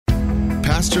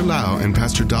Pastor Lau and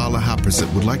Pastor Dala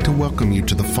Haprasit would like to welcome you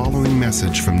to the following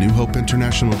message from New Hope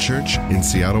International Church in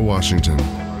Seattle, Washington.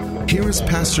 Here is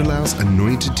Pastor Lau's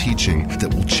anointed teaching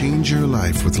that will change your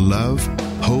life with love,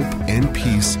 hope, and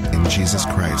peace in Jesus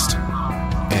Christ.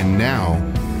 And now,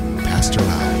 Pastor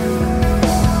Lau.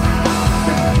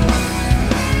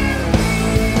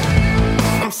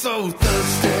 I'm so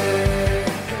thirsty.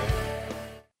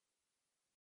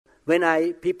 When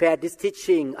I prepare this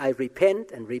teaching, I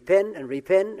repent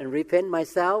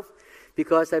myself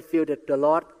because I feel that the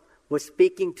Lord was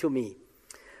speaking to me.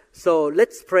 So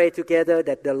let's pray together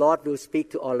that the Lord will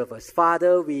speak to all of us.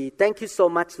 Father, we thank you so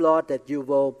much, Lord, that you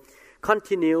will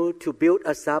continue to build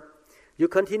us up. You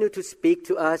continue to speak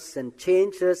to us and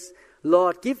change us.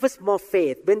 Lord, give us more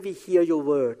faith when we hear your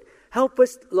word. Help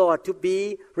us, Lord, to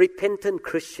be repentant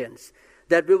Christians,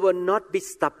 that we will not be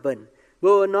stubborn. We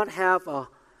will not have a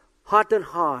hardened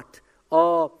heart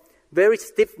or very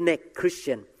stiff-necked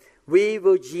Christian. We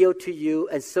will yield to you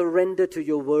and surrender to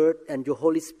your word and your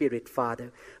Holy Spirit,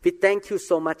 Father. We thank you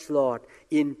so much, Lord,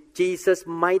 in Jesus'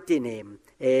 mighty name.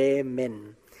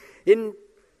 Amen. In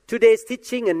today's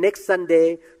teaching and next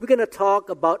Sunday, we're going to talk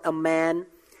about a man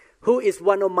who is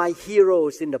one of my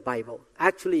heroes in the Bible.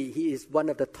 Actually, he is one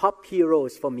of the top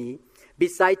heroes for me.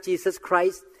 Besides Jesus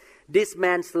Christ, this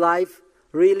man's life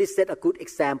really set a good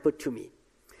example to me.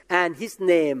 And his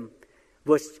name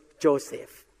was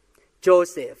Joseph.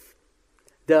 Joseph,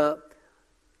 the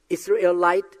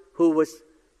Israelite who was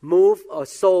moved or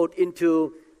sold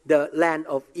into the land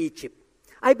of Egypt.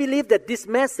 I believe that this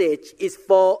message is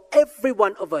for every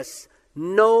one of us,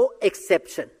 no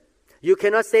exception. You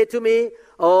cannot say to me,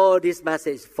 oh, this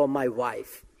message is for my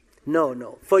wife.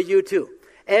 No, for you too.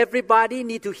 Everybody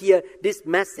need to hear this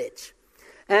message.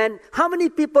 And how many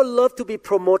people love to be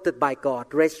promoted by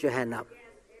God? Raise your hand up.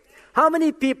 How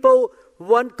many people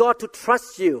want God to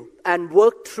trust you and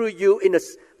work through you in a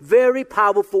very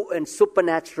powerful and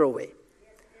supernatural way?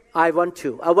 I want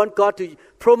to. I want God to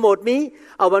promote me.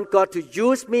 I want God to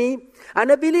use me.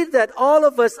 And I believe that all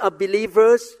of us are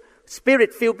believers,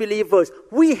 Spirit-filled believers.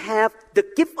 We have the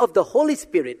gift of the Holy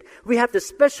Spirit. We have the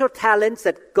special talents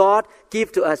that God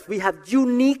gives to us. We have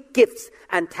unique gifts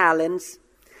and talents.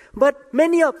 But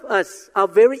many of us are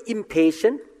very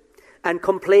impatient and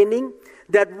complaining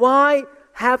that why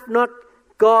have not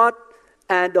God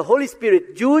and the Holy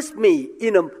Spirit used me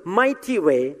in a mighty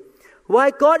way?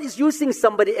 Why God is using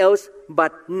somebody else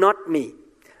but not me?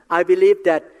 I believe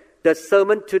that the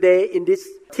sermon today in this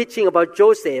teaching about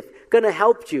Joseph going to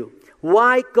help you.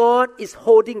 Why God is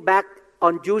holding back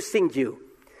on using you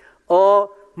or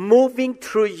moving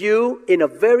through you in a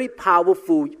very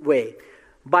powerful way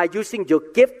by using your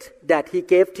gift that He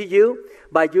gave to you,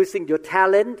 by using your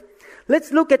talent.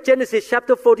 Let's look at Genesis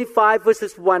chapter 45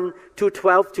 verses 1 to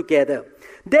 12 together.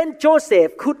 Then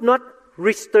Joseph could not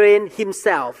restrain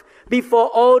himself before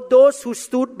all those who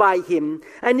stood by him,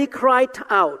 and he cried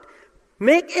out,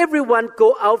 "Make everyone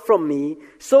go out from me."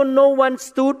 So no one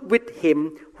stood with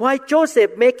him, while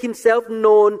Joseph made himself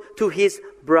known to his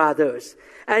brothers.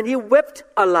 And he wept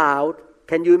aloud.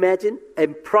 Can you imagine? A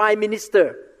prime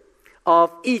minister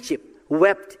of Egypt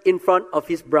wept in front of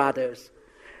his brothers.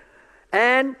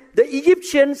 And the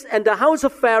Egyptians and the house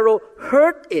of Pharaoh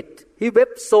heard it. He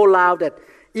wept so loud that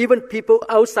even people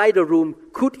outside the room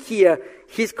could hear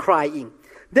his crying.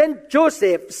 Then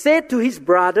Joseph said to his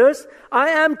brothers, "I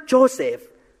am Joseph.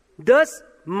 Does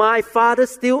my father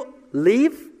still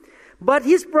live?" But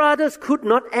his brothers could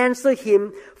not answer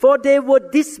him, for they were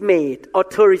dismayed or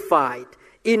terrified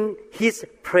in his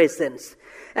presence.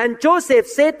 And Joseph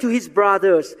said to his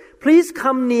brothers, "Please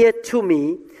come near to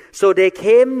me." So they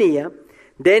came near.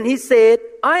 Then he said,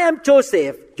 "I am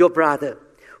Joseph, your brother,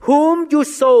 whom you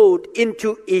sold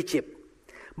into Egypt.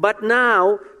 But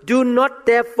now do not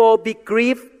therefore be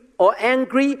grieved or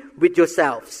angry with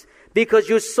yourselves, because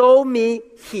you sold me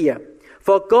here.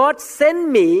 For God sent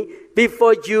me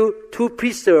before you to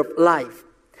preserve life.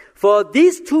 For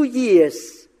these 2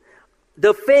 years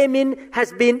the famine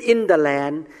has been in the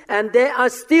land, and there are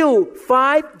still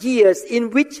 5 years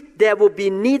in which there will be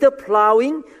neither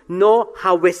plowing nor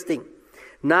harvesting.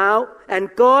 Now, and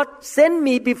God sent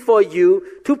me before you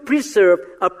to preserve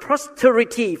a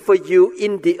posterity for you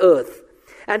in the earth,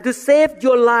 and to save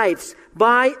your lives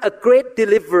by a great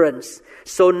deliverance.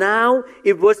 So now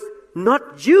it was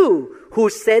not you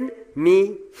who sent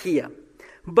me here,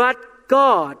 but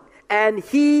God, and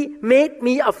He made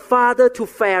me a father to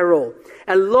Pharaoh,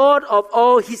 and lord of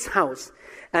all his house,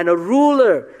 and a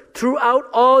ruler throughout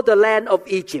all the land of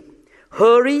Egypt.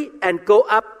 Hurry and go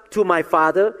up to my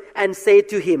father and say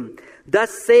to him, Thus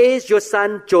says your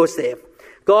son Joseph,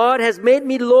 God has made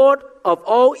me lord of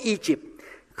all Egypt.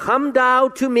 Come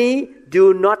down to me,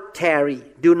 do not tarry,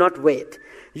 do not wait.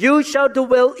 You shall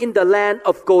dwell in the land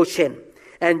of Goshen,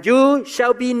 and you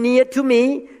shall be near to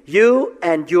me, you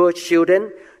and your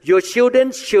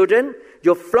children's children,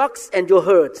 your flocks and your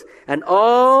herds, and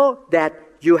all that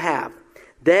you have.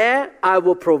 There I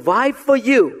will provide for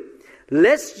you,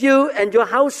 lest you and your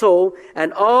household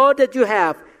and all that you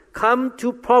have come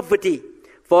to poverty,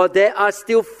 for there are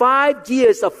still 5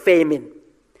 years of famine.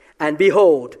 And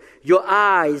behold, your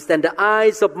eyes and the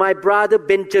eyes of my brother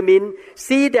Benjamin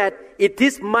see that it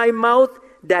is my mouth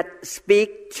that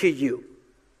speak to you.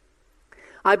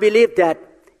 I believe that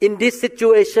in this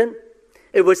situation,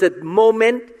 it was a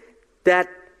moment that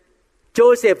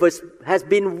Joseph has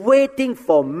been waiting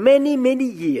for many, many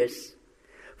years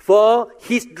for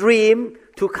his dream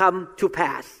to come to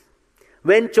pass.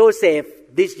 When Joseph,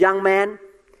 this young man,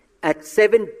 at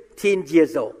 17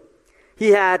 years old, he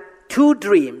had 2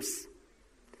 dreams.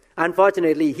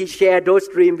 Unfortunately, he shared those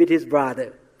dreams with his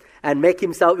brother and make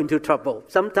himself into trouble.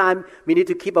 Sometimes we need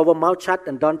to keep our mouth shut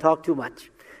and don't talk too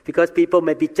much, because people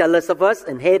may be jealous of us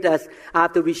and hate us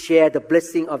after we share the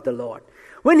blessing of the Lord.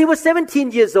 When he was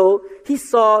 17 years old, he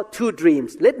saw 2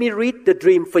 dreams. Let me read the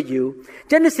dream for you.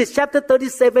 Genesis chapter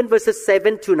 37, verses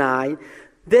 7 to 9.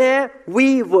 There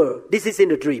we were, this is in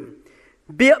the dream,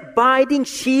 binding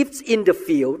sheaves in the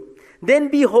field. Then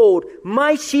behold,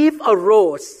 my sheaf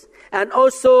arose and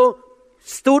also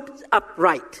stood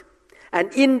upright.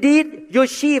 And indeed, your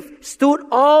sheaf stood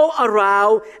all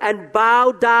around and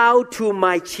bowed down to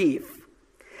my sheaf.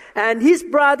 And his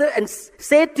brother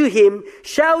said to him,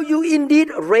 shall you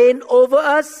indeed reign over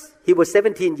us? He was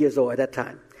 17 years old at that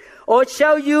time. Or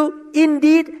shall you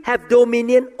indeed have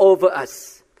dominion over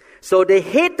us? So they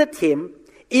hated him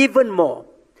even more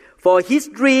for his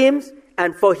dreams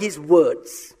and for his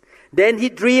words. Then he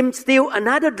dreamed still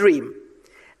another dream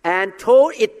and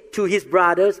told it to his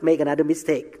brothers, make another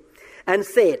mistake, and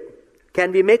said,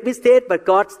 can we make mistake but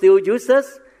God still uses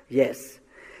us? Yes.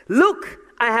 Look,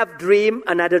 I have dreamed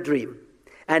another dream.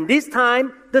 And this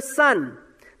time the sun,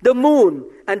 the moon,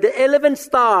 and the 11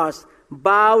 stars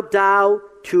bow down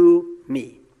to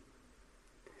me.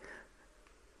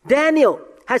 Daniel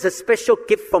has a special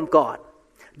gift from God,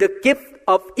 the gift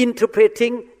of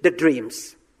interpreting the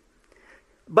dreams.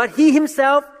 But he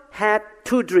himself had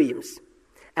 2 dreams,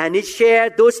 and he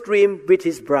shared those dreams with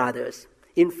his brothers.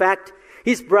 In fact,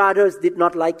 his brothers did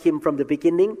not like him from the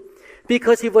beginning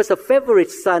because he was a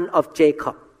favorite son of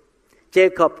Jacob.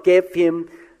 Jacob gave him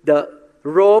the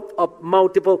robe of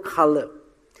multiple color.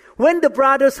 When the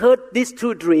brothers heard these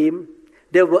 2 dreams,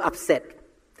 they were upset.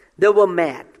 They were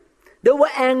mad. They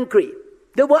were angry.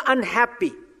 They were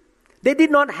unhappy. They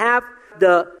did not have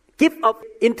the gift of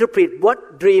interpret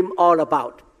what dream all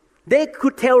about. They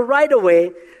could tell right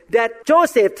away that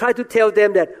Joseph tried to tell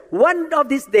them that one of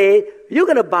these days you're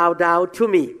going to bow down to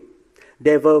me.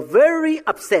 They were very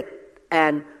upset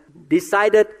and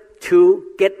decided to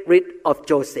get rid of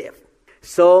Joseph.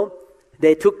 So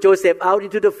they took Joseph out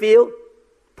into the field,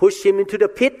 pushed him into the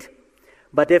pit,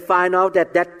 but they found out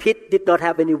that that pit did not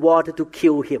have any water to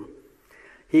kill him.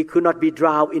 He could not be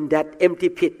drowned in that empty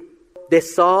pit. They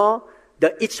saw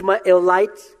the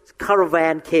Ishmaelite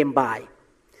caravan came by,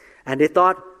 and they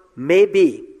thought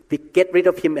maybe we get rid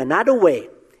of him another way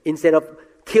instead of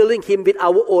killing him with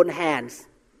our own hands.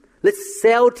 Let's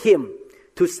sell him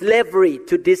to slavery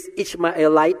to this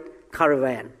Ishmaelite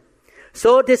caravan.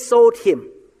 So they sold him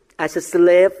as a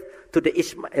slave to the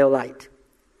Ishmaelite.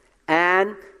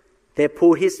 And they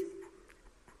pulled his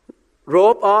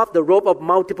robe off, the robe of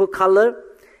multiple color,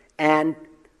 and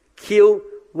killed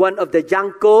one of the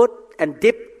young goats and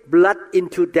dipped blood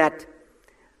into that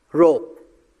robe.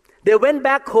 They went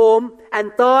back home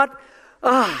and thought,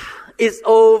 it's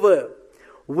over.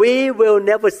 We will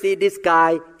never see this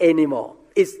guy anymore.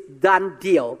 It's done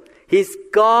deal. He's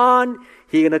gone.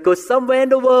 He's going to go somewhere in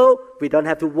the world. We don't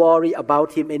have to worry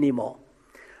about him anymore.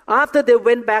 After they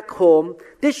went back home,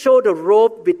 they showed the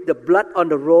robe with the blood on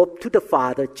the robe to the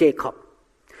father, Jacob.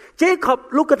 Jacob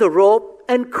looked at the robe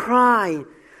and cried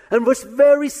and was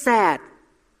very sad.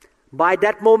 By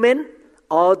that moment,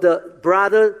 all the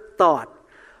brothers thought,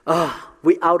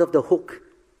 we're out of the hook.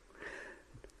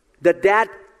 The dad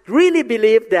really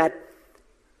believed that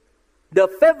the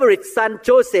favorite son,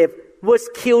 Joseph, was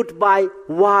killed by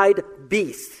wild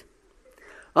beasts.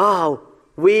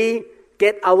 We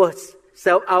get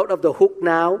ourselves out of the hook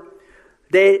now.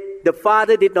 The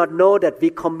father did not know that we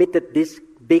committed this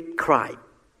big crime.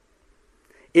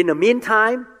 In the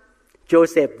meantime,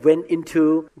 Joseph went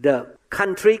into the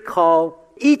country called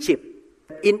Egypt.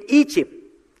 In Egypt,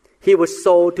 he was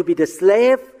sold to be the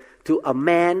slave to a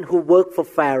man who worked for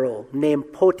Pharaoh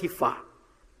named Potiphar.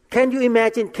 Can you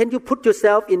imagine? Can you put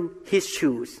yourself in his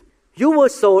shoes? You were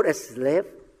sold as a slave.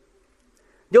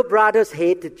 Your brothers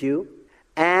hated you,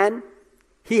 and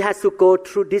he has to go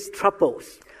through these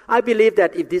troubles. I believe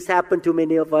that if this happened to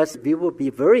many of us, we would be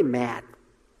very mad.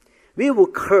 We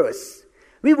would curse.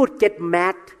 We would get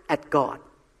mad at God.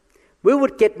 We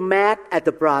would get mad at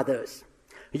the brothers.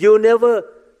 You never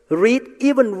read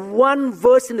even one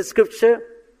verse in the scripture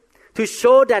to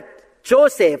show that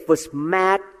Joseph was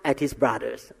mad at his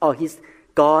brothers or his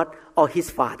God or his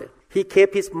father. He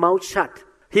kept his mouth shut.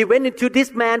 He went into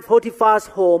this man Potiphar's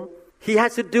home. He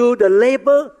has to do the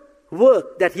labor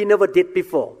work that he never did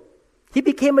before. He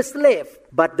became a slave,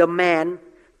 but the man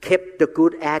kept the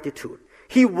good attitude.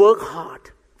 He worked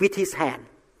hard with his hand.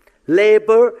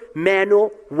 Labor,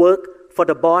 manual work for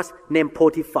the boss named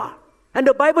Potiphar. And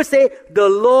the Bible says the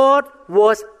Lord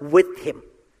was with him.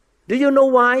 Do you know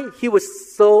why he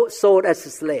was so sold as a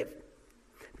slave?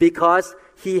 Because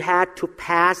he had to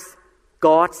pass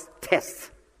God's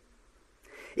test.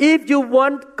 If you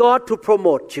want God to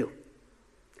promote you,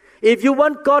 if you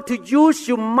want God to use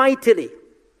you mightily,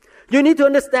 you need to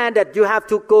understand that you have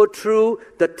to go through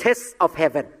the test of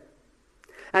heaven.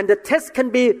 And the test can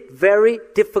be very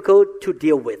difficult to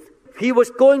deal with. He was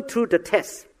going through the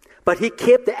test, but he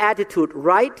kept the attitude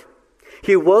right.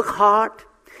 He worked hard.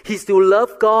 He still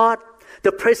loved God.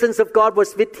 The presence of God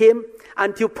was with him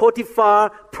until Potiphar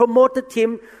promoted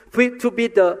him to be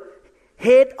the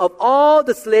head of all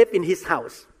the slaves in his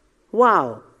house.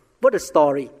 Wow, what a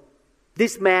story.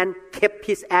 This man kept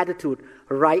his attitude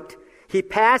right. He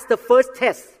passed the first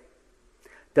test,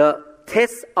 the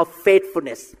test of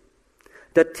faithfulness,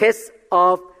 the test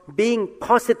of being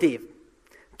positive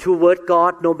toward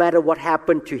God no matter what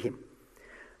happened to him.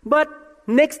 But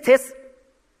next test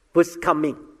was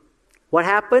coming. What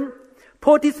happened?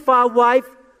 Potiphar's wife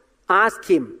asked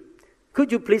him,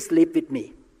 could you please sleep with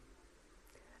me?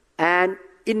 And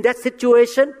in that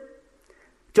situation,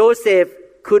 Joseph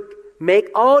could make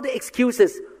all the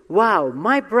excuses. Wow,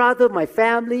 my brother, my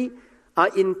family are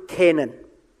in Canaan.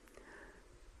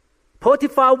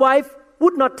 Potiphar's wife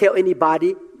would not tell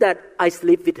anybody that I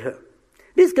sleep with her.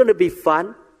 This is going to be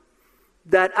fun,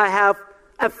 that I have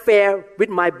affair with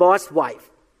my boss wife.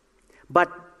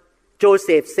 But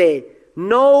Joseph said,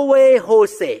 no way,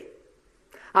 Jose.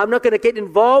 I'm not going to get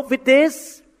involved with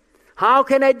this. How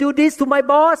can I do this to my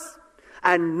boss?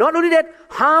 And not only that,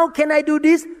 how can I do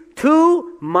this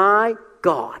to my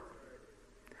God?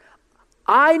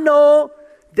 I know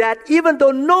that even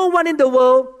though no one in the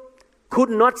world could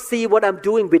not see what I'm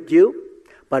doing with you,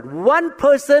 but one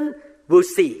person will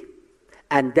see,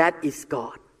 and that is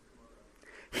God.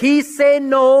 He said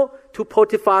no to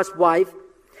Potiphar's wife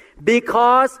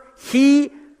because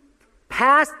he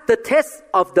passed the test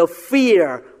of the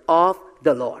fear of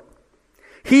the Lord.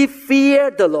 He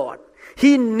feared the Lord.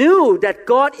 He knew that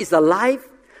God is alive,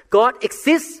 God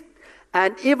exists,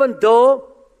 and even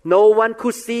though no one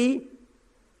could see,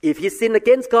 if he sinned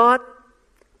against God,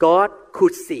 God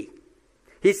could see.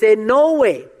 He said, no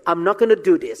way, I'm not going to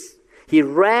do this. He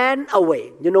ran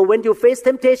away. You know, when you face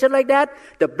temptation like that,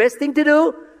 the best thing to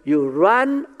do, you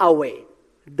run away.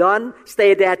 Don't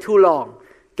stay there too long.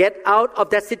 Get out of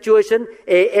that situation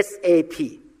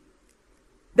ASAP.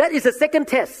 That is the second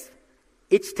test.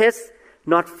 Each test,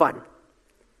 not fun.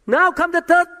 Now comes the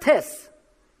third test.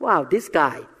 Wow, this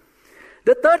guy.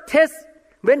 The third test,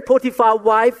 when Potiphar's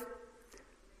wife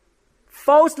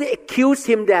falsely accused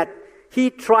him that he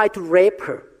tried to rape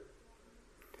her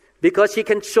because she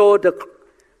can show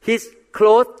his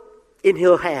clothes in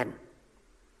her hand.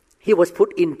 He was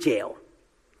put in jail.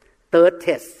 Third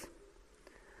test.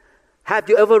 Have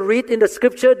you ever read in the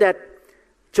scripture that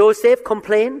Joseph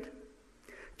complained?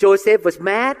 Joseph was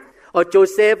mad, or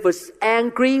Joseph was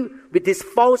angry with this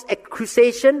false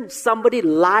accusation. Somebody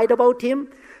lied about him,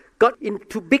 got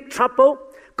into big trouble,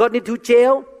 got into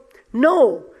jail.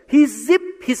 No, he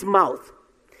zipped his mouth.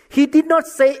 He did not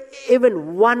say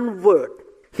even one word.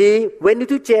 He went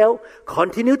into jail,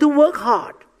 continued to work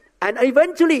hard, and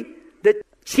eventually the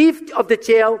chief of the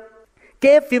jail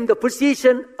gave him the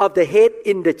position of the head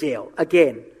in the jail.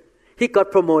 Again, he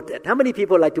got promoted. How many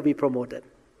people like to be promoted?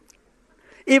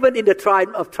 Even in the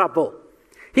time of trouble,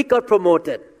 he got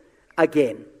promoted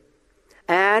again.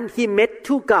 And he met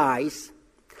two guys.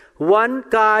 One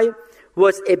guy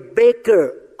was a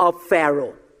baker of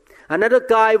Pharaoh. Another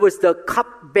guy was the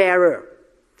cupbearer.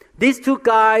 These two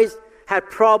guys had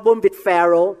problem with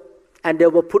Pharaoh, and they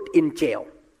were put in jail.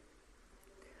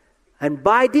 And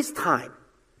by this time,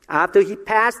 after he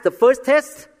passed the first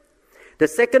test, the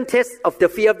second test of the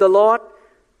fear of the Lord,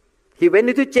 he went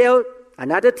into jail.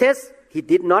 Another test, he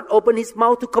did not open his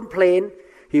mouth to complain.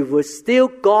 he was still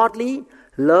godly,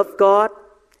 loved God,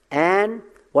 and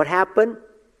what happened?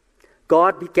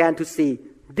 God began to see,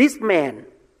 this man,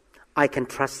 I can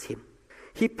trust him.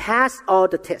 He passed all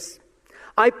the tests.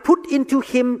 I put into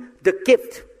him the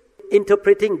gift,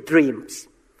 interpreting dreams.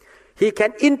 He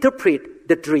can interpret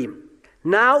the dream.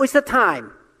 Now is the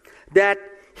time that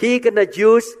he gonna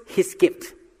use his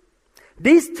gift.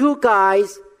 These two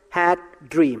guys had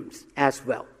dreams as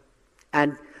well.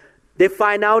 And they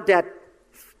find out that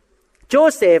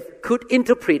Joseph could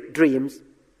interpret dreams.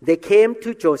 They came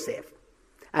to Joseph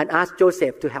and asked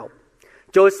Joseph to help.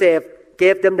 Joseph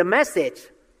gave them the message.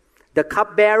 The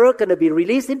cupbearer gonna be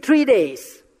released in 3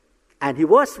 days. And he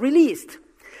was released.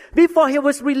 Before he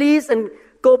was released and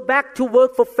go back to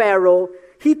work for Pharaoh,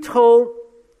 he told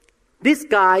this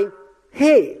guy,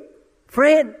 hey,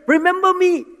 friend, remember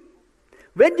me.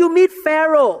 When you meet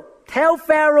Pharaoh, tell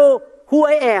Pharaoh who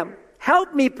I am.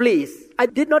 Help me, please. I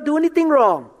did not do anything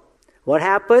wrong. What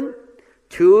happened?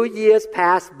 2 years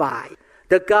passed by.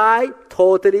 The guy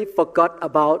totally forgot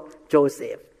about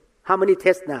Joseph. How many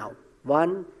tests now?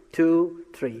 1, 2,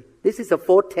 3. This is the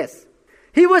 4th test.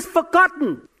 He was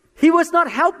forgotten. He was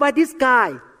not helped by this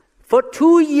guy. For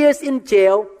 2 years in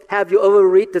jail, have you ever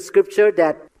read the scripture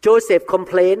that Joseph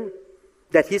complained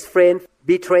that his friend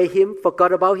betrayed him,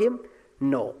 forgot about him?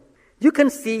 No. You can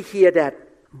see here that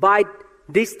by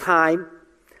this time,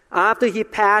 after he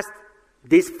passed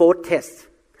this 4th test,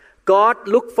 God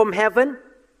looked from heaven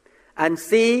and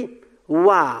see,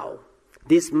 wow,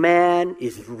 this man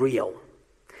is real.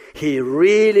 He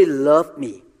really loved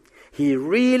me. He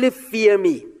really feared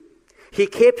me. He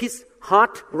kept his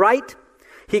heart right.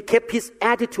 He kept his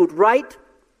attitude right.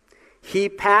 He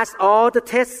passed all the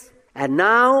tests. And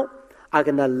now I'm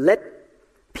going to let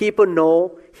people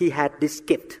know he had this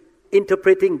gift,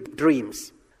 interpreting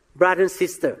dreams. Brother and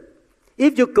sister,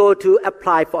 if you go to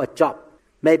apply for a job,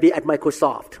 maybe at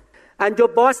Microsoft, and your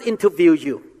boss interview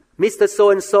you, Mr.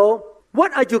 So-and-so,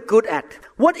 what are you good at?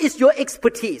 What is your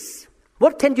expertise?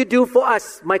 What can you do for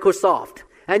us, Microsoft?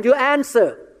 And you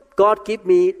answer, God give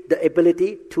me the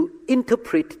ability to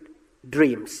interpret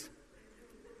dreams.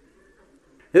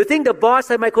 You think the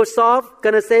boss at Microsoft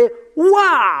gonna say,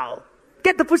 wow,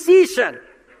 get the position.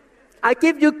 I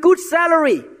give you good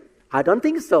salary. I don't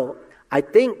think so. I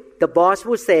think the boss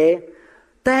will say,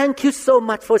 thank you so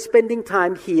much for spending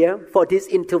time here for this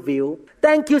interview.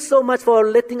 Thank you so much for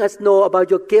letting us know about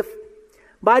your gift.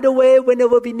 By the way,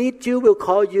 whenever we need you, we'll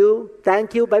call you.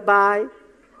 Thank you, bye-bye.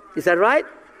 Is that right?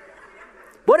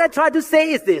 What I try to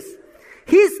say is this.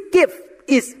 His gift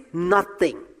is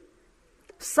nothing.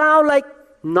 Sound like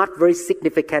not very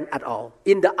significant at all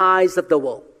in the eyes of the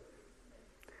world.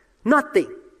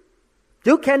 Nothing.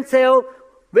 You can tell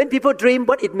when people dream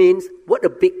what it means, what a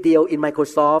big deal in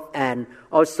Microsoft and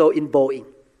also in Boeing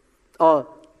or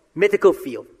medical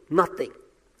field. Nothing.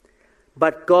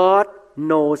 But God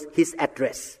knows his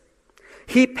address.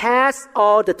 He passed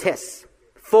all the tests,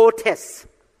 4 tests.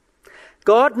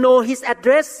 God knows his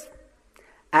address,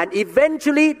 and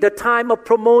eventually the time of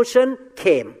promotion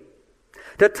came.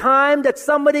 The time that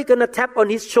somebody gonna tap on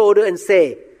his shoulder and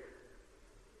say,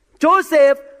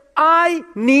 Joseph, I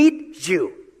need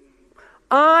you.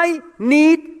 I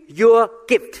need your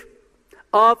gift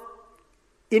of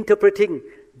interpreting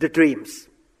the dreams.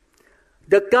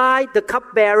 The guy, the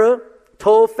cupbearer,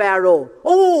 told Pharaoh,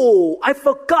 oh, I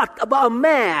forgot about a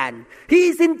man. He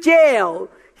is in jail.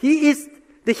 He is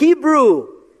the Hebrew.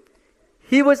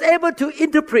 He was able to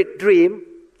interpret dream.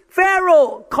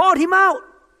 Pharaoh called him out.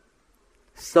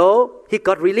 So he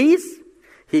got released.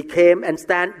 He came and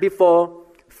stand before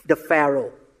the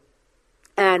Pharaoh.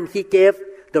 And he gave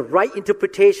the right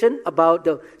interpretation about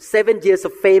the 7 years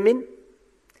of famine.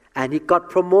 And he got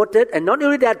promoted. And not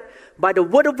only that, by the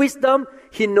word of wisdom,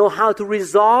 he know how to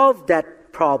resolve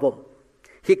that problem.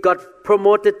 He got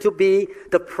promoted to be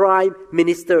the prime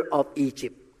minister of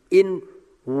Egypt in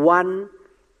 1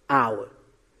 hour.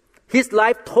 His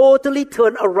life totally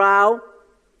turned around,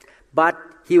 but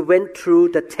he went through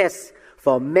the test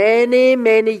for many,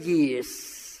 many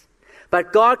years.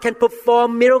 But God can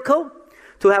perform miracle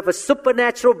to have a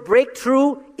supernatural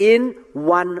breakthrough in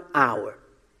 1 hour.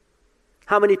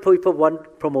 How many people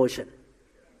want promotion?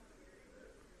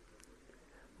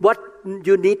 What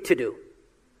you need to do?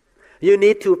 You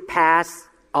need to pass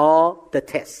all the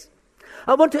tests.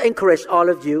 I want to encourage all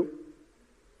of you.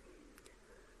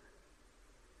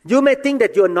 You may think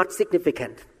that you are not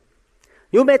significant.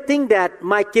 You may think that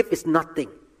my gift is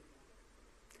nothing.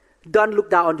 Don't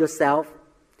look down on yourself.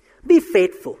 Be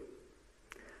faithful.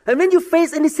 And when you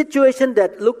face any situation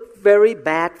that look very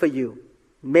bad for you,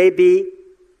 maybe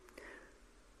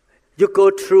you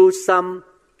go through some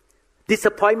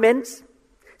disappointments,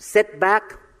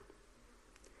 setback.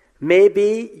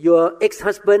 Maybe your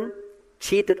ex-husband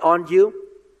cheated on you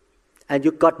and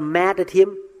you got mad at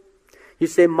him. You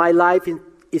say, my life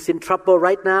is in trouble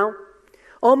right now.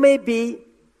 Or maybe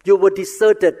you were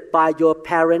deserted by your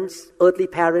parents, earthly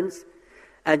parents,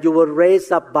 and you were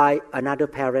raised up by another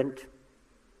parent.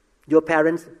 Your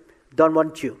parents don't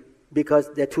want you because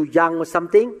they're too young or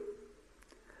something.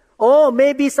 Or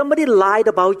maybe somebody lied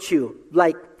about you,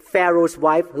 like Pharaoh's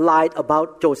wife lied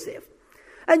about Joseph.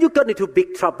 And you got into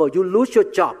big trouble. You lose your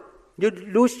job. You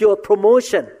lose your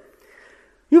promotion.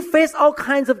 You face all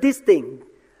kinds of these things.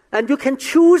 And you can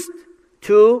choose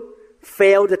to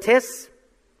fail the test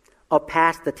or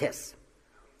pass the test.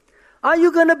 Are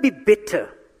you going to be bitter?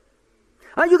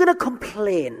 Are you going to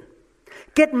complain?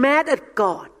 Get mad at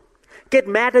God? Get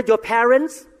mad at your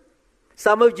parents?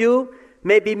 Some of you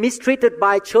may be mistreated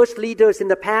by church leaders in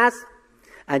the past,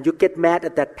 and you get mad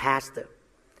at that pastor,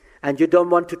 and you don't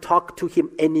want to talk to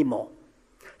him anymore.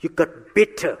 You got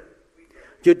bitter.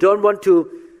 You don't want to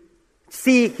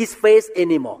see his face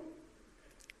anymore.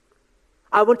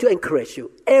 I want to encourage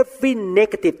you. Every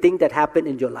negative thing that happened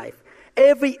in your life,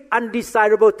 every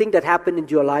undesirable thing that happened in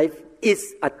your life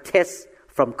is a test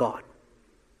from God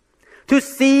to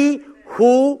see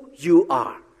who you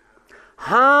are.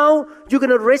 How you're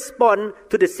going to respond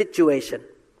to the situation.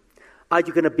 Are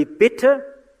you going to be bitter?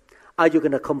 Are you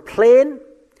going to complain?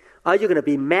 Are you going to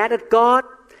be mad at God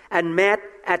and mad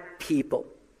at people?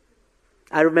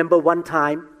 I remember one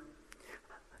time,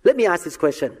 let me ask this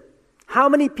question. How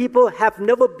many people have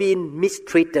never been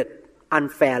mistreated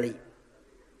unfairly?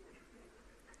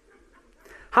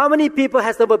 How many people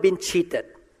has never been cheated?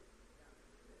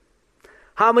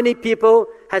 How many people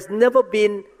has never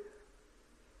been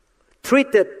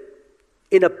treated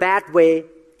in a bad way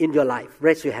in your life?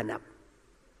 Raise your hand up.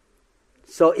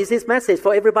 So is this message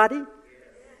for everybody?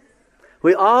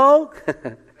 We all,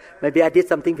 maybe I did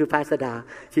something to Pastor Da.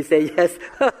 She said yes.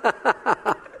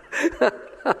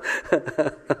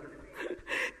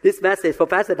 This message for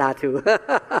Pastor Da too.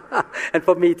 And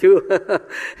for me too.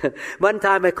 One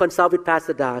time I consulted with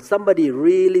Pastor Da. Somebody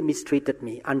really mistreated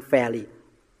me unfairly.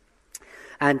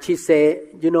 And she said,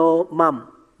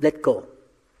 Mom, let go.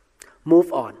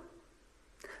 Move on.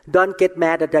 Don't get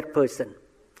mad at that person.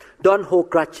 Don't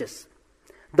hold grudges.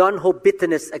 Don't hold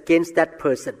bitterness against that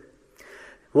person.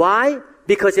 Why?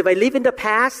 Because if I live in the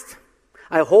past,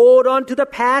 I hold on to the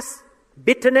past,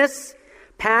 bitterness,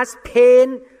 past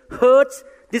pain, hurts,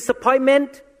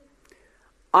 disappointment,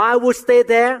 I will stay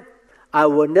there. I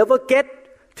will never get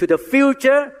to the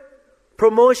future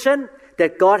promotion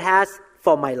that God has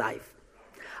for my life.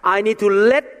 I need to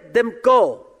let them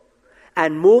go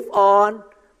and move on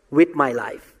with my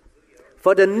life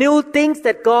for the new things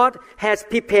that God has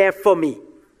prepared for me.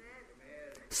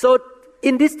 So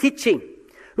in this teaching,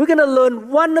 we're going to learn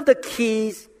one of the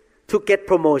keys to get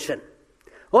promotion.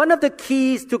 One of the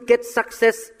keys to get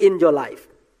success in your life.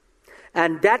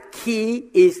 And that key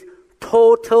is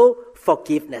total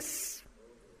forgiveness.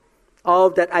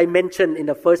 All that I mentioned in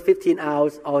the first 15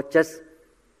 hours or just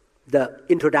the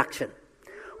introduction.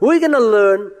 We're going to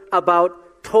learn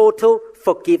about total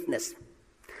forgiveness.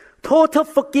 Total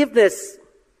forgiveness,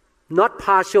 not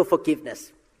partial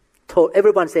forgiveness.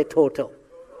 Everyone say total.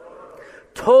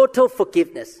 Total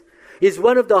forgiveness is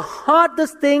one of the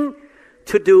hardest things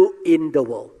to do in the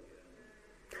world.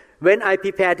 When I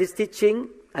prepared this teaching,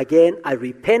 again, I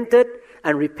repented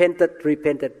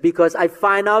because I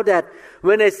find out that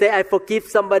when I say I forgive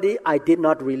somebody, I did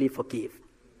not really forgive.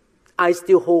 I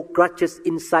still hold grudges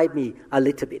inside me a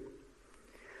little bit.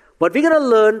 But we're going to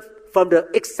learn from the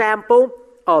example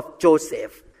of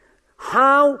Joseph,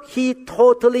 how he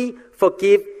totally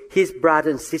forgave his brother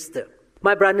and sister.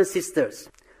 My brothers and sisters,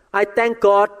 I thank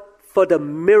God for the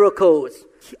miracles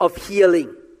of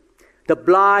healing. The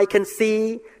blind can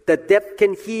see, the deaf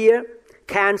can hear,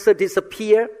 cancer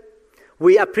disappear.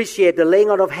 We appreciate the laying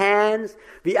out of hands.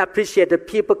 We appreciate that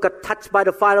people got touched by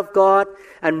the fire of God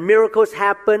and miracles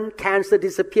happen. Cancer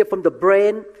disappear from the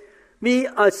brain. We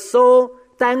are so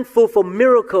thankful for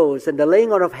miracles and the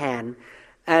laying out of hand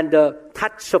and the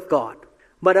touch of God.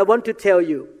 But I want to tell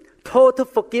you, total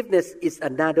forgiveness is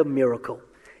another miracle.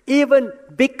 Even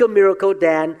bigger miracle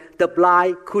than the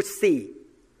blind could see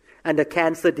and the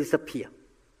cancer disappear.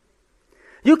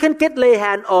 You can get lay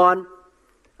hand on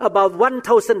about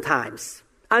 1,000 times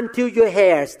until your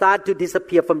hair start to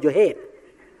disappear from your head.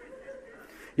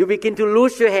 You begin to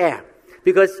lose your hair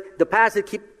because the pastor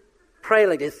keep pray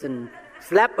like this and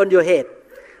slap on your head.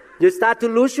 You start to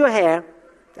lose your hair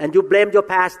and you blame your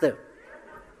pastor.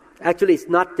 Actually, it's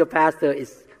not your pastor,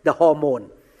 it's the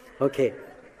hormone. Okay.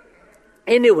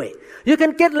 Anyway, you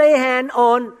can get lay hand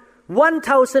on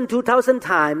 1,000, 2,000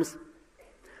 times,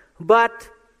 but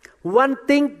one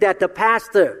thing that the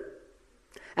pastor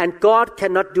and God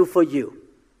cannot do for you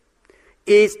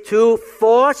is to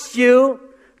force you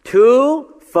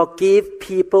to forgive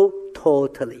people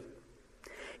totally.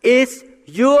 It's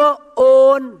your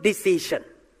own decision.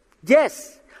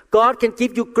 Yes, God can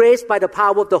give you grace by the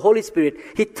power of the Holy Spirit.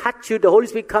 He touch you, the Holy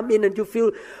Spirit come in and you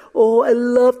feel, oh, I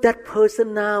love that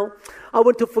person now. I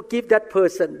want to forgive that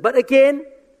person. But again,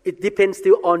 it depends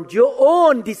still on your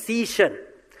own decision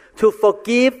to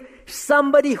forgive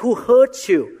somebody who hurts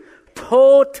you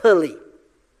totally.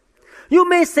 You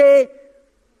may say,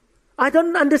 I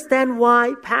don't understand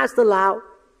why, Pastor Lau.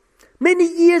 Many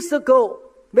years ago,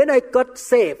 when I got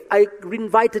saved, I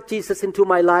invited Jesus into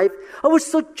my life. I was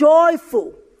so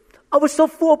joyful. I was so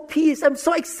full of peace. I'm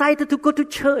so excited to go to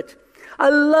church. I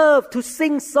love to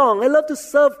sing songs. I love to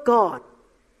serve God.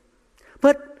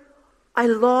 But I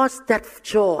lost that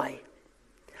joy.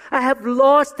 I have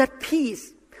lost that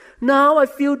peace. Now I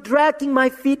feel dragging my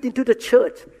feet into the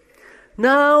church.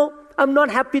 Now I'm not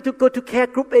happy to go to care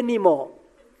group anymore.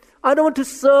 I don't want to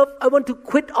serve. I want to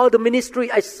quit all the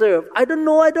ministry I serve. I don't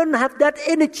know. I don't have that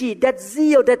energy, that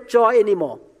zeal, that joy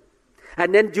anymore.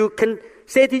 And then you can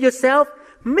say to yourself,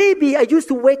 maybe I used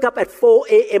to wake up at 4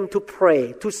 a.m. to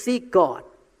pray, to seek God.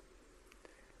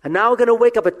 And now I'm going to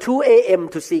wake up at 2 a.m.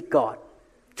 to seek God.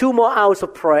 2 more hours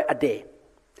of prayer a day.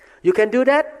 You can do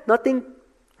that. Nothing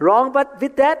wrong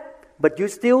with that. But you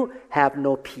still have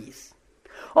no peace.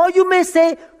 Or you may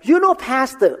say,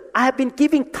 Pastor, I have been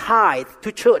giving tithe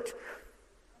to church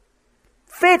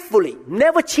faithfully,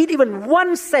 never cheat even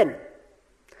 1 cent.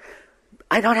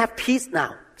 I don't have peace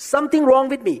now. Something wrong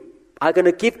with me. I'm going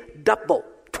to give double,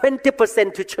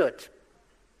 20% to church.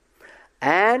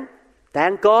 And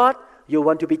thank God, you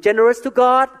want to be generous to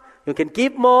God. You can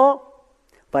give more.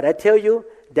 But I tell you,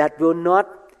 that will not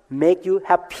make you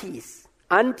have peace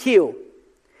until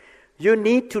you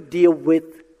need to deal with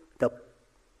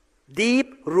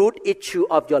deep root issue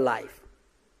of your life.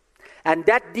 And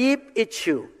that deep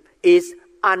issue is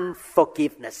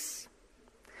unforgiveness.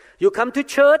 You come to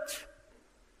church,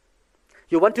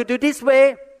 you want to do this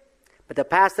way, but the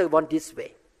pastor wants this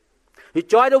way. You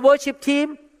join the worship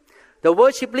team, the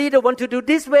worship leader wants to do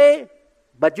this way,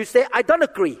 but you say, I don't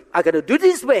agree, I'm going to do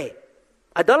this way.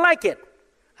 I don't like it.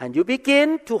 And you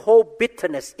begin to hold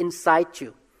bitterness inside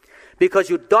you because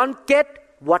you don't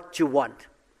get what you want.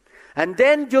 And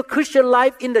then your Christian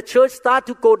life in the church start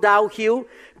to go downhill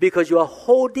because you are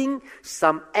holding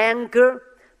some anger,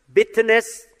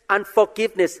 bitterness,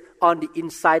 unforgiveness on the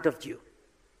inside of you.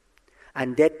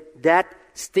 And that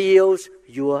steals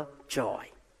your joy.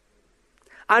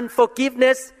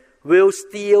 Unforgiveness will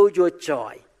steal your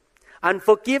joy.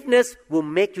 Unforgiveness will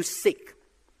make you sick.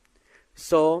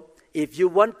 So, if you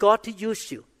want God to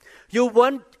use you, you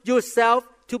want yourself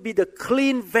to be the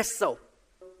clean vessel.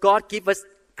 God give us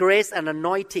grace and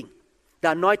anointing.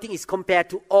 The anointing is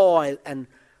compared to oil and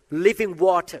living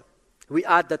water. We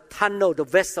are the tunnel, the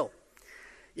vessel.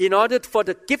 In order for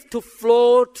the gift to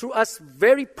flow through us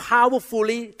very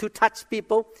powerfully to touch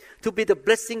people, to be the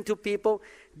blessing to people,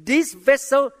 this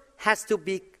vessel has to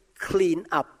be cleaned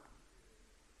up.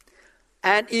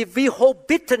 And if we hold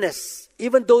bitterness,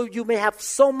 even though you may have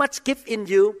so much gift in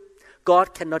you,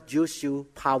 God cannot use you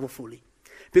powerfully.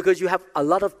 Because you have a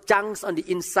lot of junks on the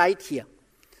inside here.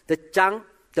 The junk,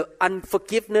 the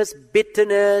unforgiveness,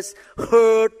 bitterness,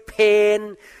 hurt,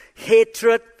 pain,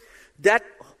 hatred, that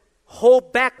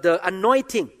hold back the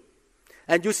anointing.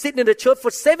 And you sit in the church for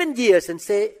 7 years and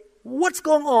say, what's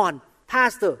going on,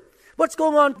 Pastor? What's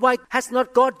going on? Why has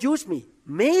not God used me?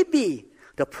 Maybe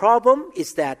the problem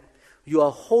is that you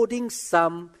are holding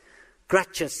some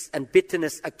grudges and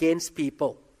bitterness against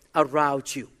people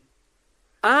around you.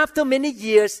 After many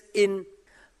years in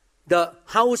the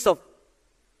house of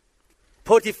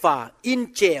Potiphar,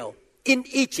 in jail, in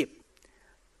Egypt,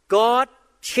 God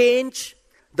changed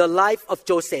the life of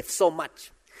Joseph so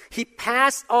much. He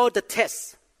passed all the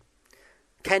tests.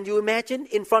 Can you imagine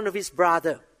in front of his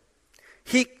brother?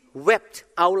 He wept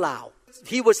out loud.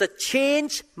 He was a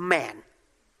changed man.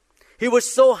 He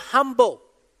was so humble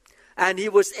and he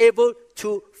was able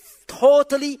to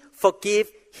totally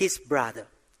forgive his brother.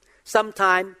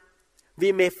 Sometimes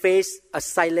we may face a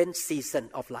silent season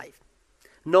of life.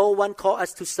 No one called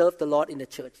us to serve the Lord in the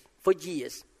church for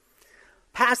years.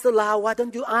 Pastor Lau, why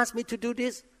don't you ask me to do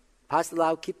this? Pastor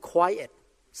Lau keep quiet,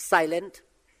 silent.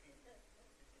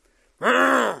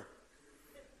 I'm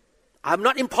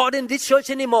not important in this church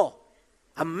anymore.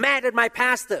 I'm mad at my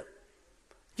pastor.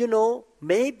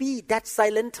 Maybe that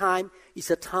silent time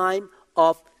is a time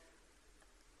of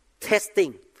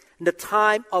testing, the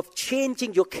time of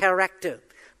changing your character.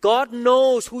 God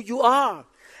knows who you are,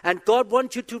 and God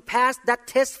wants you to pass that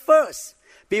test first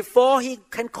before He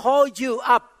can call you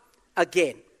up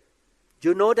again.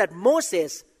 You know that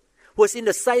Moses was in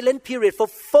the silent period for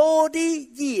 40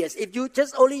 years. If you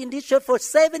just only in this church for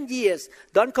 7 years,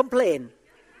 don't complain.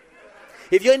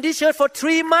 If you're in this church for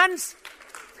 3 months,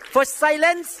 for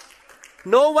silence,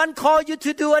 no one called you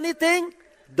to do anything,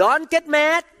 don't get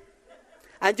mad.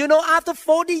 And you know, after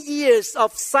 40 years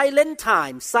of silent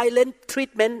time, silent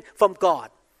treatment from God,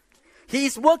 He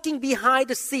is working behind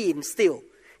the scene still.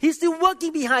 He's still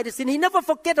working behind the scene. He never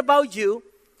forget about you.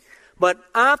 But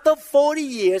after 40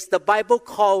 years, the Bible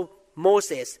called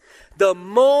Moses the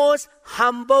most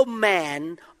humble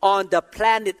man on the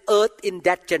planet Earth in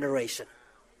that generation.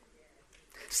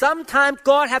 Sometimes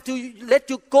God have to let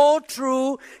you go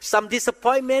through some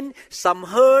disappointment, some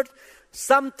hurt,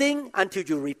 something until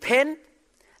you repent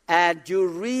and you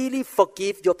really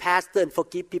forgive your pastor and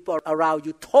forgive people around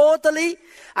you totally,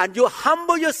 and you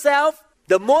humble yourself,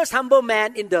 the most humble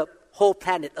man in the whole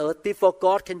planet Earth, before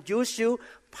God can use you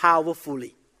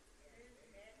powerfully.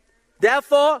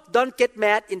 Therefore, don't get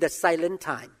mad in the silent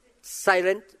time,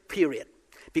 silent period,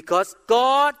 because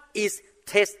God is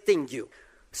testing you.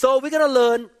 So we're going to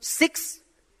learn 6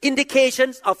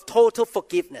 indications of total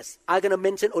forgiveness. I'm going to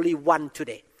mention only 1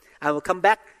 today. I will come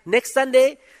back next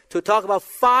Sunday to talk about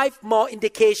 5 more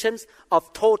indications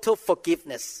of total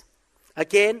forgiveness.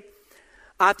 Again,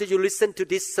 after you listen to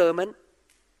this sermon,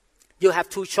 you have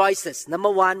 2 choices. Number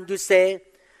 1, you say,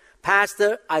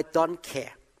 Pastor, I don't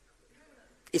care.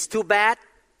 It's too bad.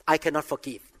 I cannot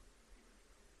forgive.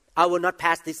 I will not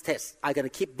pass this test. I'm going to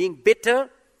keep being bitter,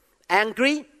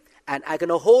 angry, and I'm going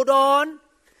to hold on,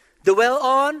 dwell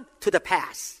on to the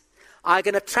past. I'm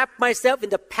going to trap myself in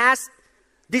the past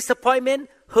disappointment,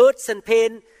 hurts and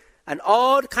pain, and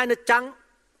all kind of junk.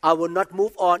 I will not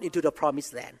move on into the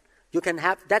promised land. You can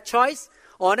have that choice.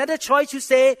 Or another choice, you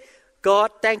say,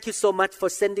 God, thank you so much for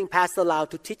sending Pastor Lau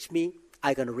to teach me.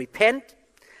 I'm going to repent,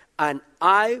 and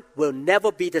I will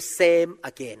never be the same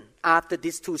again after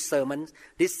these 2 sermons,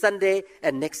 this Sunday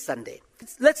and next Sunday.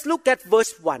 Let's look at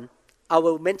verse 1. I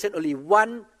will mention only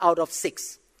 1 out of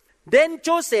 6. Then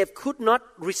Joseph could not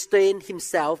restrain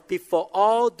himself before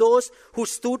all those who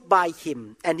stood by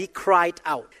him, and he cried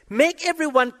out, "Make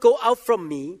everyone go out from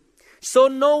me." So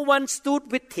no one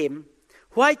stood with him,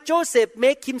 while Joseph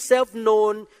made himself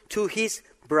known to his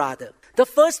brother. The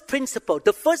first principle,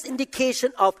 the first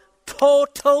indication of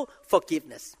total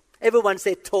forgiveness. Everyone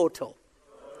say total.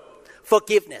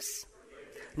 Forgiveness.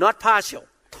 Not partial.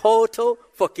 Total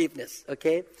forgiveness.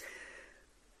 Okay?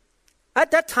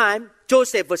 At that time,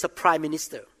 Joseph was a prime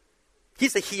minister.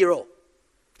 He's a hero.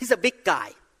 He's a big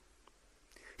guy.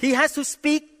 He has to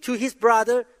speak to his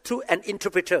brother through an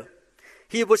interpreter.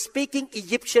 He was speaking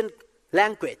Egyptian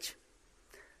language.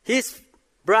 His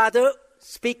brother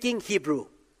speaking Hebrew.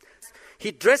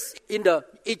 He dressed in the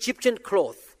Egyptian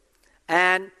cloth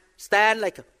and stand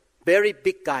like a very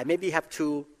big guy. Maybe have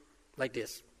 2 like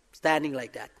this, standing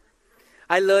like that.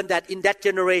 I learned that in that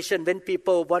generation, when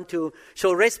people want to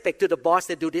show respect to the boss,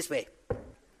 they do this way.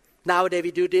 Nowadays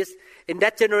we do this. In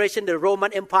that generation, the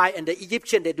Roman Empire and the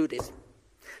Egyptian, they do this.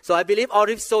 So I believe all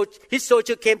his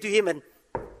soldier came to him,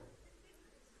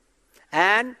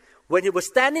 and when he was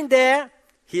standing there,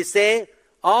 he said,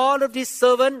 all of these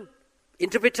servant,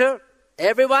 interpreter,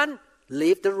 everyone,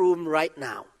 leave the room right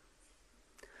now.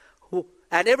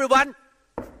 And everyone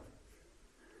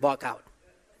walk out.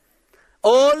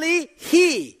 Only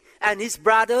he and his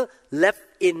brother left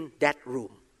in that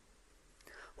room.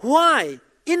 Why?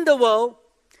 In the world,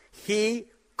 he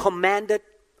commanded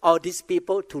all these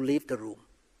people to leave the room.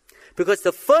 Because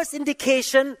the first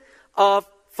indication of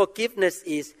forgiveness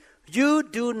is you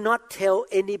do not tell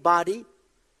anybody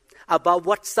about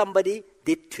what somebody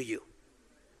did to you.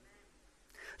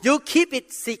 You keep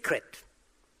it secret.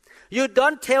 You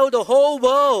don't tell the whole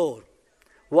world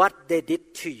what they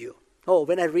did to you. Oh,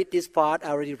 when I read this part, I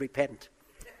already repent.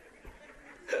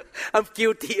 I'm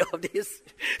guilty of this.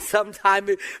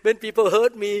 Sometimes when people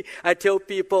hurt me, I tell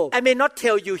people, I may not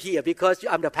tell you here because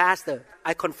I'm the pastor.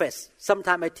 I confess.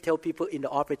 Sometimes I tell people in the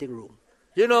operating room.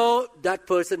 You know, that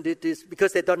person did this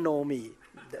because they don't know me.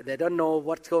 They don't know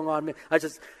what's going on. I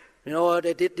just,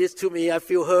 they did this to me. I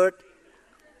feel hurt.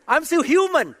 I'm still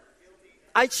human.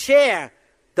 I share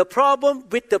the problem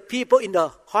with the people in the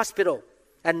hospital.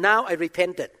 And now I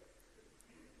repented.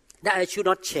 That I should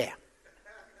not share.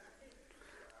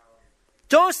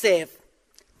 Joseph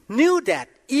knew that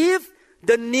if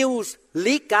the news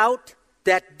leaked out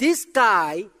that this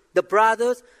guy, the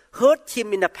brothers, hurt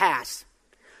him in the past,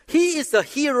 he is a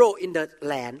hero in the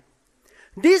land,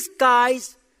 These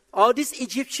guys, or this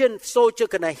Egyptian soldier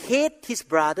gonna hate his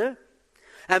brother.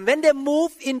 And when they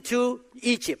move into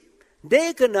Egypt,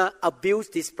 they're gonna abuse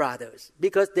these brothers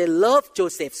because they love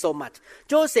Joseph so much.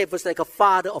 Joseph was like a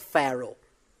father of Pharaoh.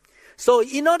 So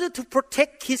in order to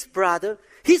protect his brother,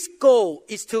 his goal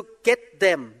is to get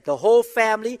them, the whole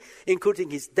family, including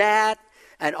his dad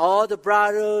and all the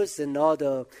brothers and all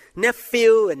the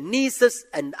nephew and nieces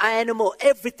and animal,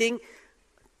 everything,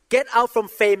 get out from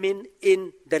famine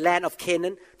in the land of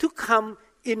Canaan to come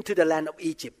into the land of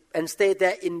Egypt and stay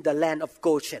there in the land of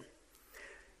Goshen.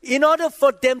 In order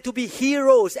for them to be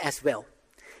heroes as well,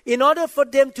 in order for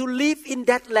them to live in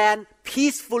that land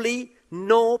peacefully,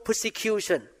 no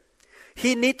persecution,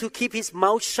 he need to keep his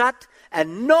mouth shut,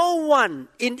 and no one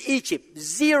in Egypt,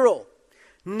 zero,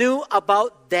 knew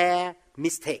about their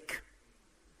mistake.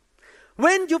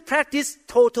 When you practice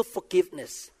total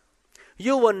forgiveness,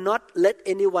 you will not let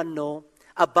anyone know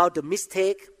about the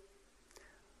mistake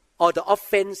or the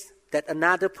offense that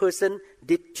another person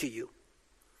did to you.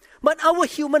 But our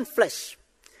human flesh,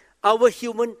 our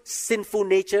human sinful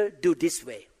nature do this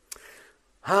way.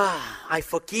 I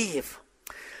forgive,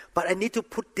 but I need to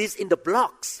put this in the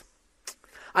blogs.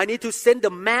 I need to send a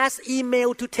mass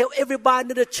email to tell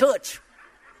everybody in the church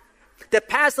that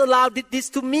Pastor Lau did this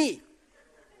to me.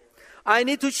 I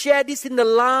need to share this in the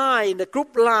line, the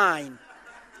group line.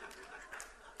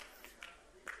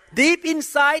 Deep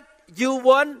inside, you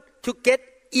want to get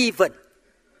even.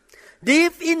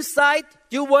 Deep inside,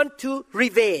 you want to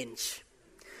revenge.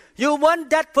 You want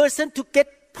that person to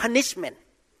get punishment.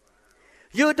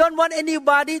 You don't want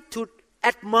anybody to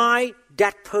admire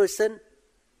that person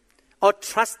or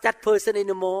trust that person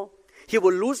anymore. He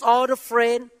will lose all the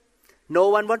friends. No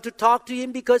one wants to talk to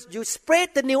him because you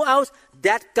spread the news out.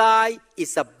 That guy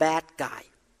is a bad guy.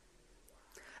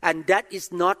 And that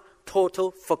is not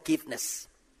total forgiveness.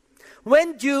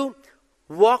 When you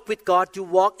walk with God, you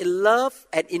walk in love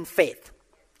and in faith.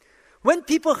 When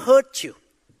people hurt you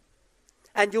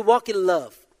and you walk in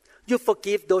love, you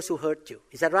forgive those who hurt you.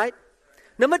 Is that right?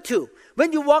 Number 2,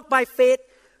 when you walk by faith,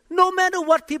 no matter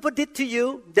what people did to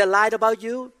you, they lied about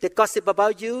you, they gossip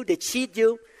about you, they cheat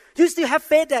you, you still have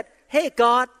faith that, hey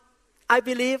God, I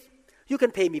believe you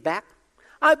can pay me back.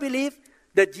 I believe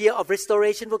the year of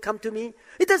restoration will come to me.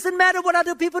 It doesn't matter what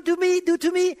other people do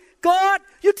to me. God,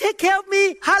 you take care of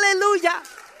me. Hallelujah.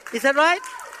 Is that right?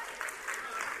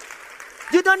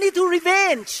 You don't need to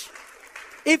revenge.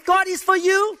 If God is for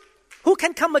you, who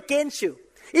can come against you?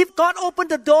 If God opened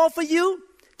the door for you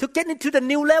to get into the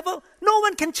new level, no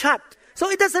one can shut. So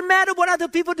it doesn't matter what other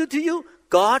people do to you.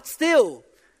 God still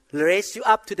raise you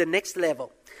up to the next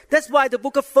level. That's why the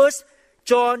book of 1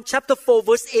 John chapter 4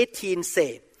 verse 18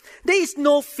 say, there is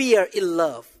no fear in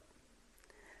love,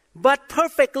 but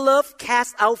perfect love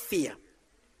casts out fear.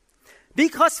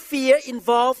 Because fear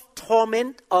involves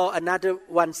torment, or another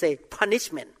one say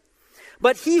punishment.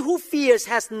 But he who fears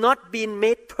has not been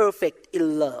made perfect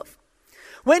in love.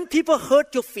 When people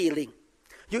hurt your feeling,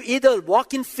 you either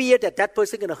walk in fear that that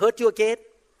person is going to hurt you again,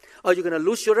 or you're going to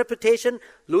lose your reputation,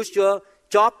 lose your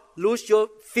job, lose your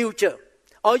future.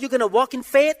 Or you're going to walk in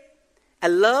faith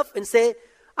and love and say,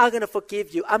 I'm going to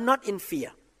forgive you. I'm not in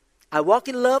fear. I walk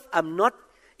in love. I'm not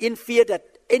in fear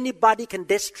that anybody can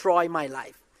destroy my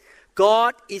life.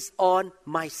 God is on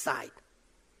my side.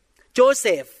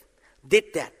 Joseph did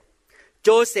that.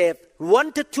 Joseph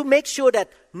wanted to make sure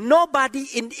that nobody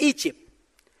in Egypt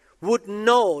would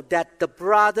know that the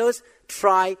brothers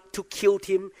tried to kill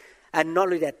him, and not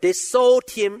only that, they sold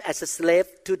him as a slave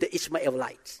to the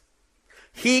Ishmaelites.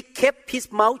 He kept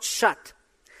his mouth shut.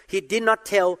 He did not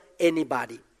tell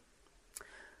anybody.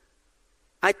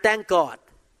 I thank God.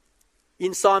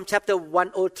 In Psalm chapter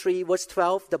 103 verse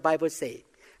 12, the Bible says,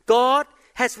 God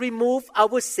has removed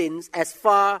our sins as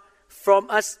far from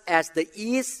us as the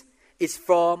east is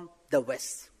from the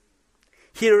west.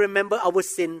 He remember our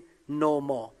sin no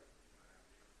more.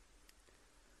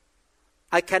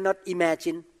 I cannot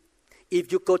imagine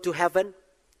if you go to heaven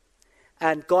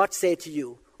and God say to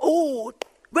you, oh,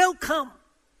 welcome.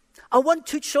 I want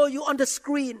to show you on the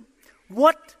screen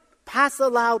what Pastor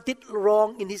Lau did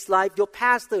wrong in his life. Your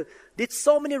pastor did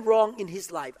so many wrong in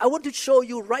his life. I want to show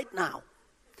you right now.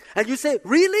 And you say,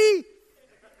 really?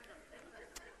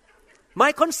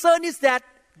 My concern is that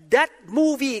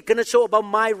movie going to show about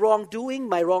my wrongdoing,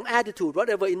 my wrong attitude,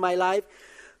 whatever in my life,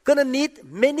 going to need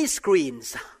many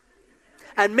screens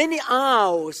and many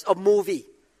hours of movie.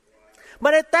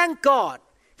 But I thank God,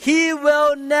 He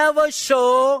will never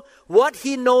show what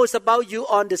He knows about you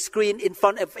on the screen in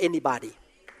front of anybody.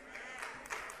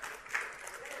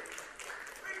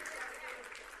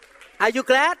 Are you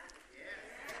glad?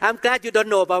 I'm glad you don't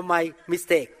know about my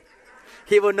mistake.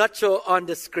 He will not show on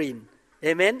the screen.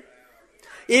 Amen.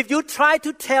 If you try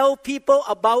to tell people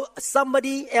about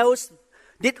somebody else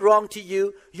did wrong to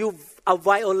you, you are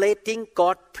violating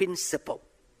God's principle.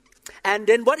 And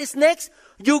then what is next?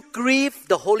 You grieve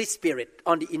the Holy Spirit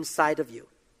on the inside of you.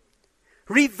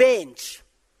 Revenge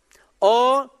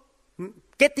or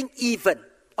getting even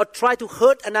or try to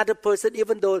hurt another person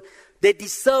even though they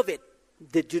deserve it,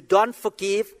 that you don't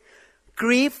forgive,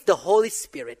 grieve the Holy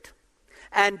Spirit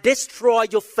and destroy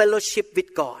your fellowship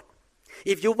with God.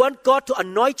 If you want God to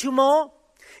anoint you more,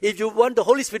 if you want the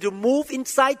Holy Spirit to move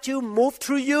inside you, move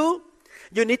through you,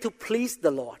 you need to please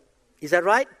the Lord. Is that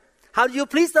right? How do you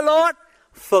please the Lord?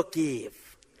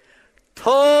 Forgive.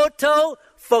 Total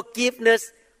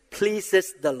forgiveness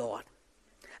pleases the Lord.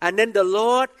 And then the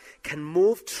Lord can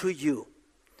move through you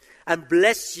and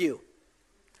bless you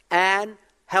and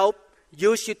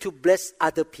use you to bless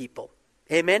other people.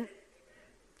 Amen?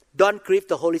 Don't grieve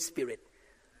the Holy Spirit.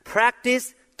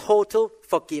 Practice total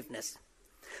forgiveness.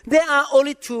 There are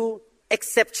only 2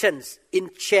 exceptions in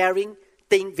sharing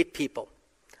things with people.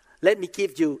 Let me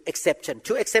give you exception.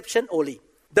 2 exceptions only.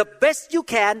 The best you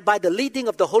can by the leading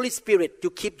of the Holy Spirit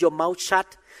to keep your mouth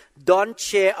shut. Don't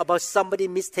share about somebody's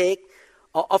mistake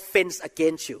or offense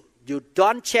against you. You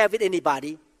don't share with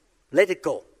anybody. Let it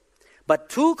go. But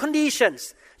 2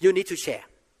 conditions you need to share.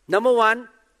 Number 1,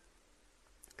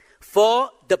 for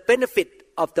the benefit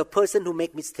of the person who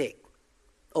make mistake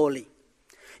only.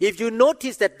 If you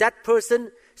notice that that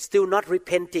person still not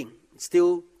repenting,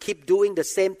 still keep doing the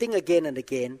same thing again and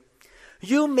again,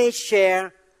 you may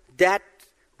share that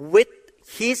with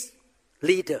his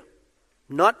leader,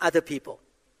 not other people.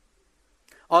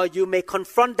 Or you may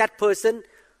confront that person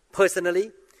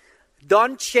personally.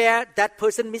 Don't share that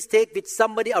person's mistake with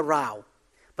somebody around,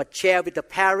 but share with the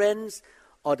parents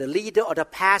or the leader or the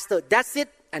pastor. That's it,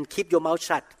 and keep your mouth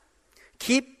shut.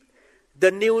 Keep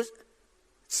the news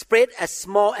spread as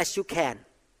small as you can,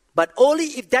 but only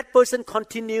if that person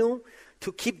continue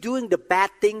to keep doing the bad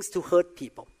things to hurt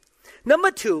people.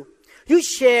 Number 2, you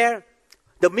share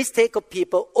the mistake of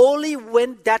people only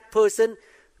when that person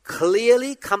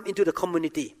clearly come into the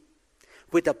community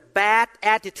with a bad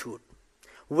attitude,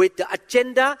 with the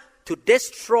agenda to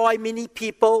destroy many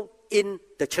people in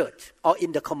the church or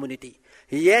in the community.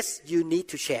 Yes, you need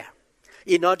to share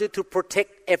in order to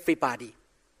protect everybody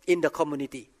in the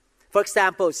community. For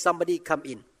example, somebody come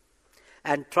in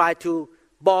and try to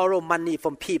borrow money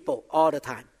from people all the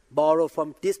time. Borrow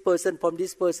from this person,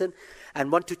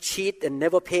 and want to cheat and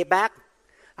never pay back.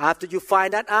 After you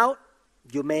find that out,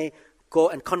 you may go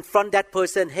and confront that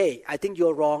person. Hey, I think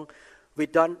you're wrong. We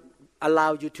don't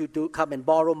allow you to come and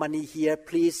borrow money here.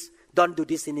 Please don't do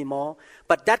this anymore.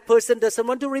 But that person doesn't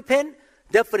want to repent.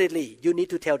 Definitely, you need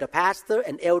to tell the pastor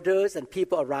and elders and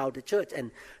people around the church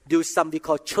and do something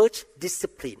called church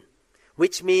discipline,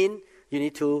 which means you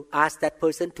need to ask that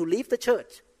person to leave the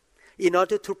church in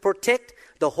order to protect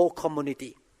the whole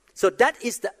community. So that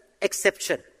is the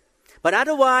exception. But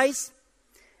otherwise,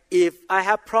 if I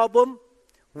have problem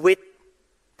with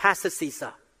Pastor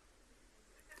Caesar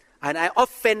and I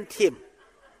offend him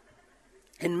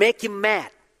and make him mad,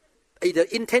 either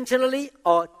intentionally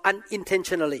or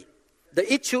unintentionally,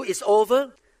 the issue is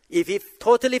over. If he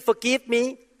totally forgive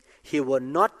me, he will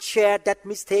not share that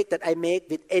mistake that I make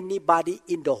with anybody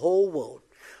in the whole world.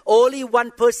 Only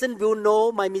one person will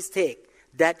know my mistake.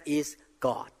 That is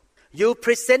God. You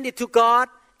present it to God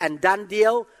and done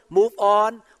deal. Move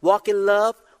on. Walk in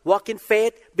love. Walk in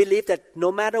faith. Believe that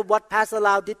no matter what Pastor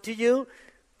Lau did to you,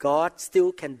 God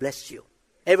still can bless you.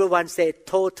 Everyone say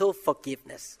total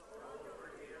forgiveness.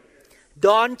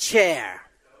 Don't share.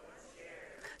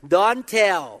 Don't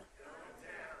tell.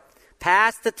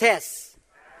 Pass the test.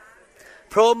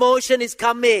 Promotion is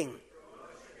coming.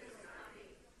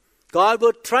 God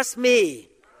will trust me.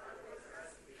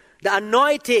 The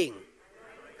anointing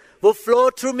will flow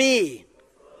through me.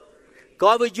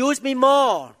 God will use me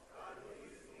more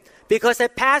because I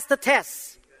passed the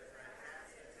test.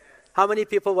 How many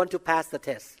people want to pass the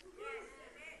test?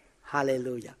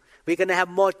 Hallelujah. We're going to have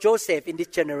more Joseph in this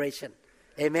generation.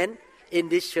 Amen. In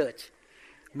this church.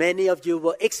 Many of you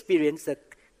will experience the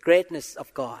greatness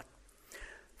of God.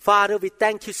 Father, we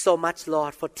thank you so much,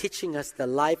 Lord, for teaching us the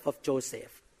life of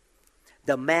Joseph,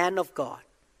 the man of God,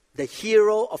 the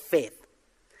hero of faith.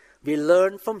 We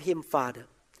learn from him, Father,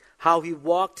 how he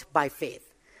walked by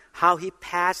faith, how he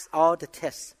passed all the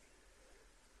tests,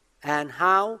 and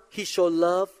how he showed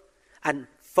love and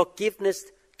forgiveness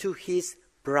to his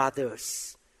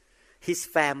brothers, his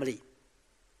family.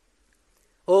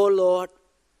 Oh, Lord,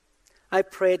 I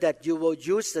pray that you will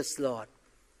use us, Lord,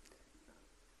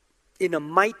 in a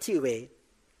mighty way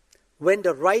when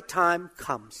the right time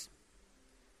comes.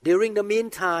 During the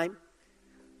meantime,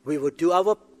 we will do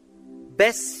our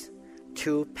best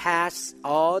to pass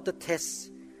all the tests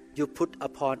you put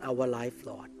upon our life,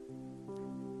 Lord.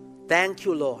 Thank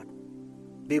you, Lord.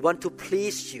 We want to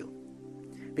please you.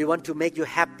 We want to make you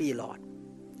happy, Lord.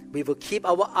 We will keep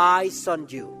our eyes on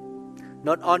you,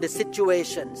 not on the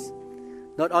situations,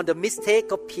 not on the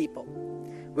mistake of people.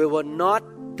 We will not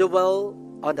dwell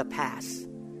on the past.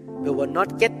 We will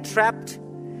not get trapped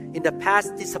in the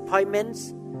past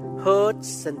disappointments,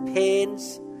 hurts and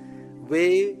pains.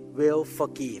 We will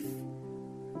forgive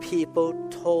people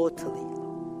totally.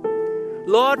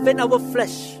 Lord, when our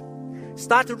flesh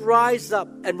start to rise up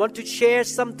and want to share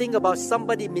something about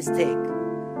somebody's mistake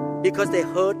because they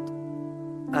hurt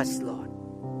us, Lord,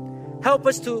 help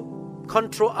us to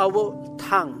control our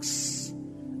tongues,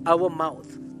 our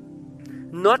mouth,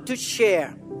 not to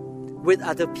share with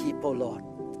other people, Lord.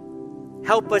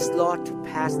 Help us, Lord, to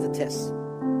pass the test.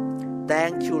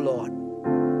 Thank you, Lord.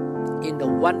 In the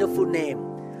wonderful name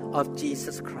of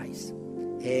Jesus Christ.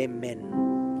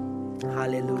 Amen.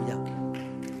 Hallelujah.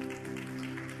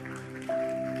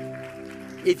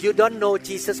 If you don't know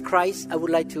Jesus Christ, I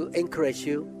would like to encourage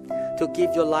you to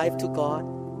give your life to God.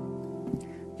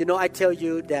 You know, I tell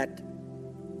you that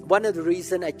one of the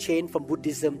reasons I changed from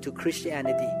Buddhism to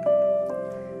Christianity,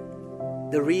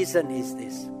 the reason is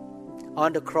this.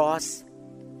 On the cross,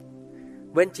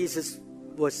 when Jesus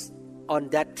was on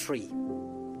that tree,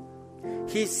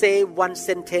 He said one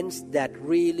sentence that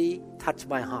really touched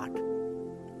my heart.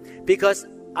 Because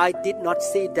I did not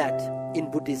see that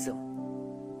in Buddhism.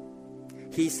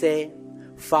 He said,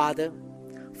 Father,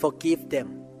 forgive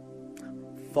them,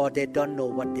 for they don't know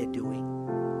what they're doing.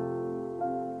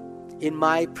 In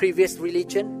my previous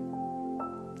religion,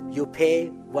 you pay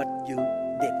what you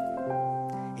did.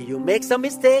 If you make some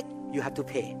mistake, you have to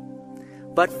pay.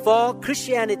 But for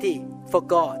Christianity, for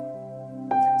God,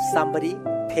 somebody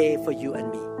pay for you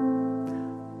and me.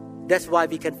 That's why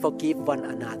we can forgive one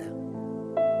another.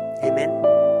 Amen.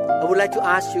 I would like to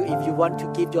ask you, if you want to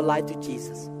give your life to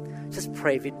Jesus, just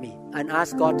pray with me and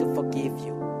ask God to forgive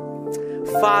you.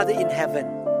 Father in heaven,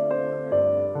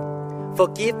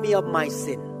 forgive me of my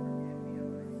sin.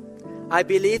 I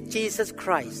believe Jesus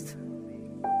Christ,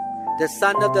 the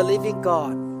Son of the living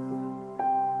God,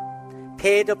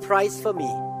 paid the price for me.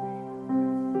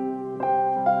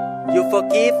 You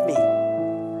forgive me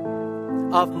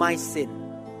of my sin.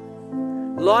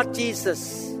 Lord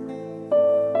Jesus,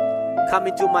 come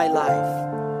into my life.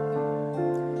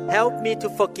 Help me to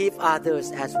forgive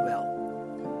others as well.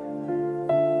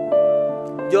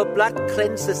 Your blood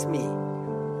cleanses me.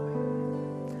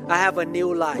 I have a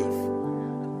new life.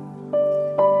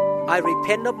 I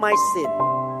repent of my sin,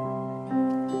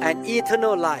 and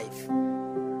eternal life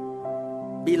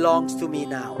belongs to me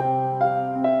now.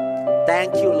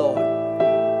 Thank you, Lord.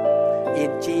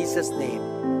 In Jesus' name,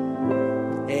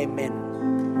 amen.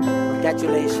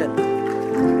 Congratulations.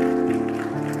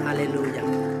 Hallelujah.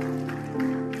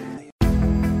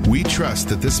 We trust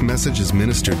that this message is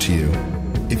ministered to you.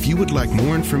 If you would like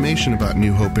more information about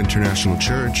New Hope International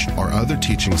Church or other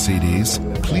teaching CDs,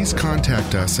 please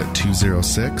contact us at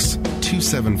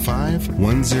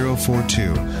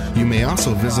 206-275-1042. You may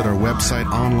also visit our website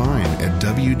online at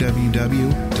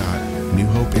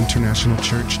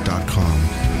www.newhopeinternationalchurch.com.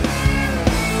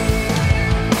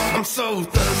 I'm so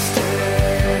thirsty.